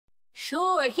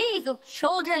Sure, here the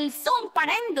children son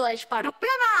para English para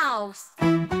pronouns.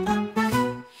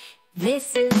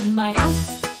 This is my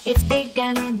house, it's big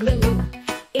and blue.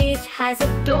 It has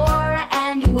a door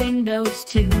and windows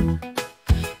too.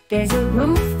 There's a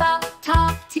roof up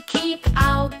top to keep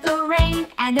out the rain,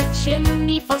 and a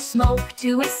chimney for smoke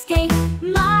to escape.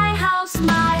 My house,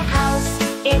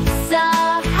 it's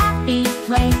a happy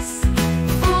place,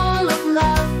 full of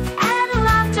love and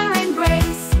laughter and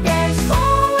grace. There's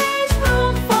always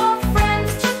room for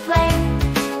friends to play,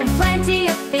 and plenty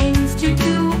of things to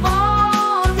do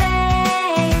all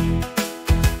day.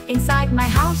 Inside my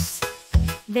house,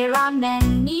 there are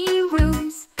many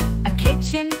rooms, a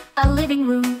kitchen, a living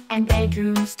room, and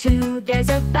bedrooms too. There's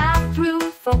a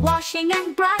bathroom for washing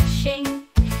and brushing,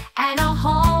 and a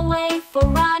hallway for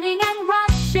running and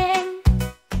rushing.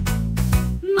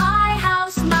 My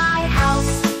house,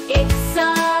 it's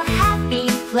a happy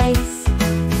place,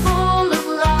 full of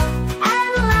love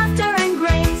and laughter and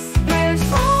grace. There's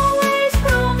always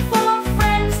room for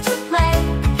friends to play,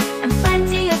 and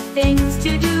plenty of things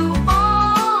to do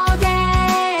all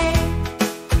day.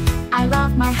 I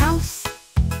love my house,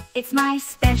 it's my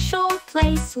special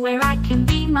place where I can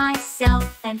be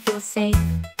myself and feel safe.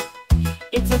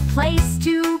 It's a place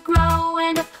to grow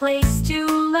and a place to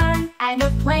learn, and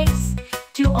a place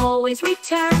to always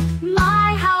return.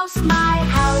 My house,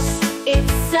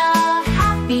 it's a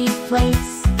happy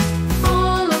place,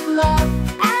 full of love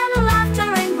and laughter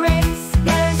and grace.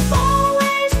 There's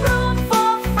always room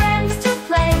for friends to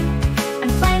play,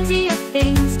 and plenty of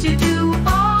things to do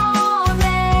all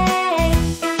day.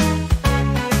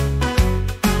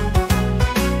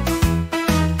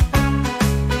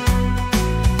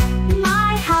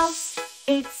 My house,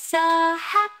 it's a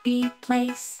happy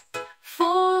place,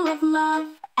 full of love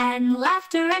and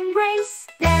laughter and grace.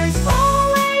 There's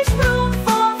always room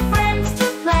for friends to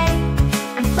play,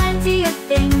 and plenty of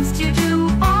things to do